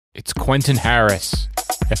It's Quentin Harris,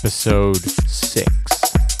 episode 6.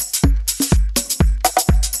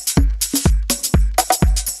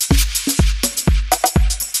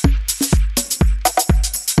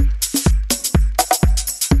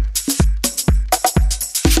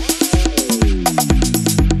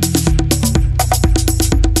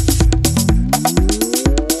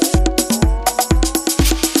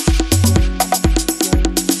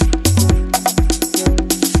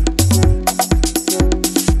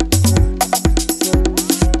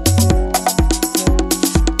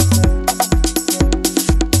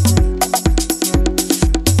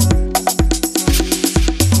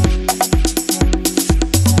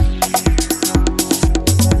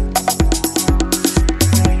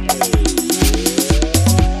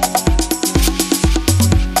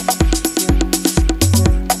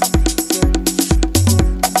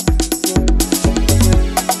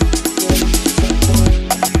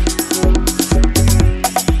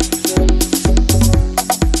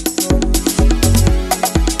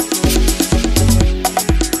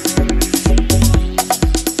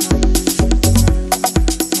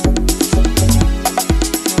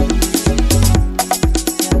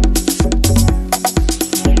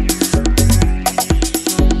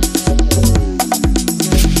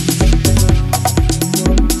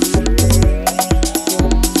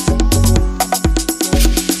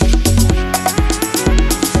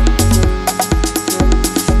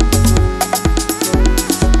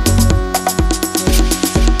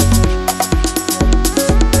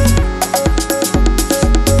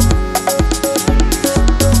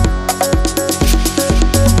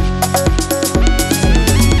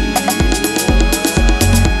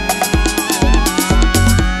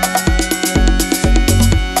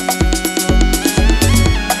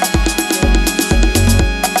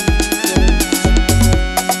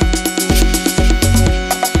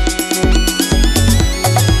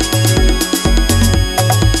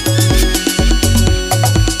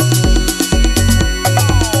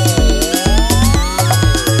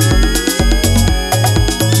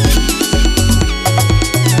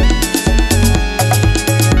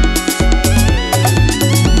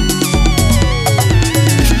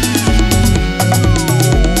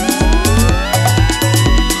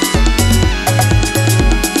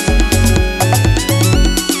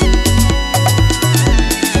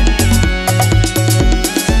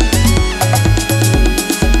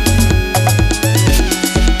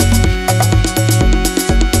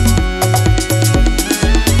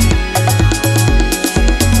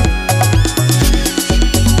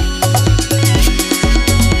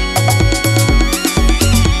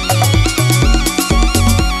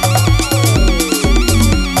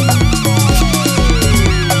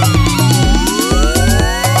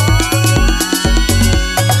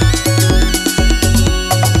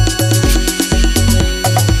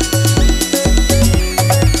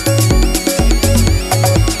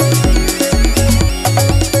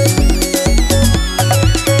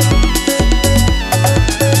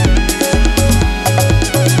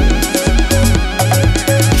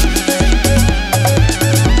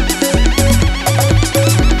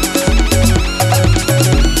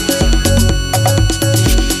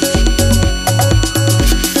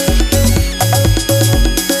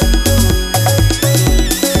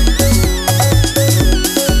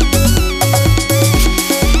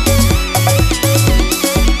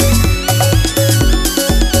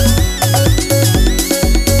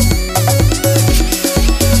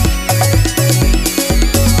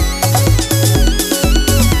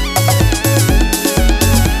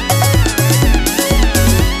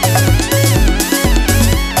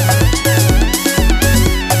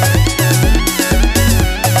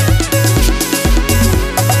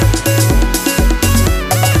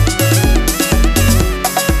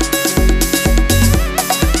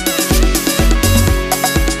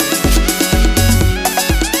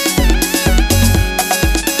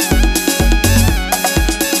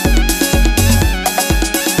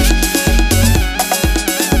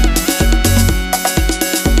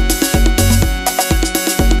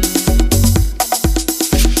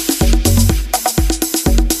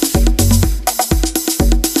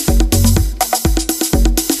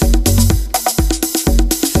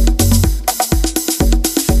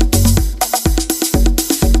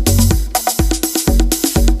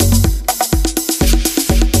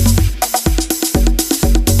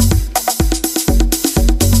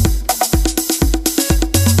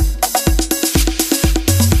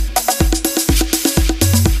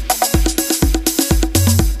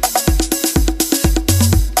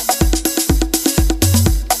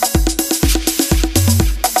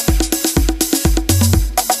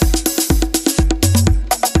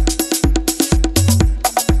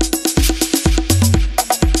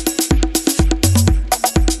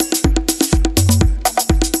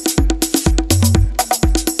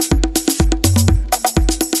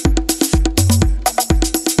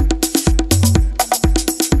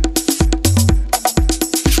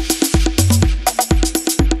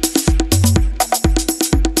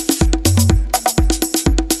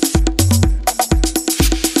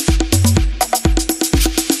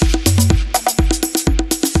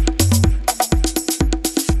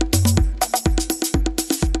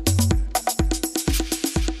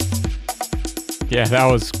 Yeah, that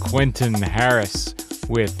was Quentin Harris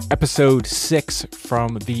with episode 6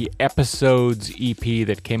 from the Episodes EP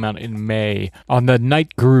that came out in May on the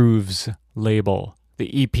Night Grooves label.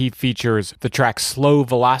 The EP features the track Slow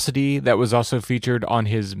Velocity that was also featured on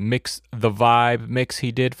his Mix the Vibe mix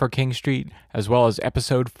he did for King Street, as well as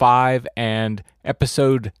episode 5 and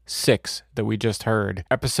episode 6 that we just heard.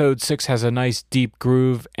 Episode 6 has a nice deep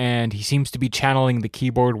groove, and he seems to be channeling the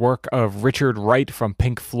keyboard work of Richard Wright from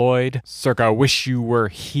Pink Floyd, circa Wish You Were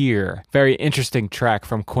Here. Very interesting track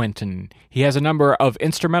from Quentin. He has a number of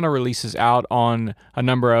instrumental releases out on a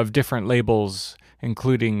number of different labels,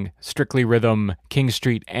 including Strictly Rhythm, King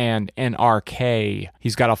Street, and NRK.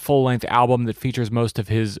 He's got a full-length album that features most of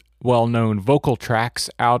his well-known vocal tracks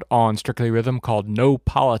out on Strictly Rhythm called No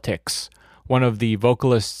Politics. One of the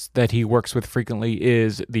vocalists that he works with frequently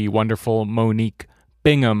is the wonderful Monique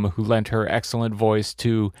Bingham, who lent her excellent voice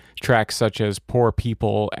to tracks such as Poor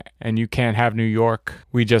People and You Can't Have New York.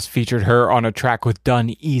 We just featured her on a track with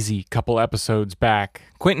Done Easy a couple episodes back.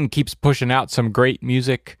 Quentin keeps pushing out some great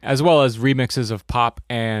music, as well as remixes of pop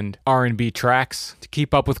and R&B tracks. To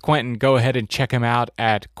keep up with Quentin, go ahead and check him out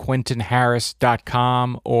at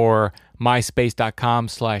quentinharris.com or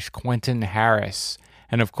myspace.com/Quentin Harris.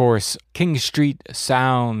 And of course,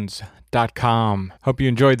 kingstreetsounds.com. Hope you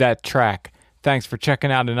enjoyed that track. Thanks for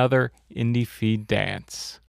checking out another IndieFeed Dance.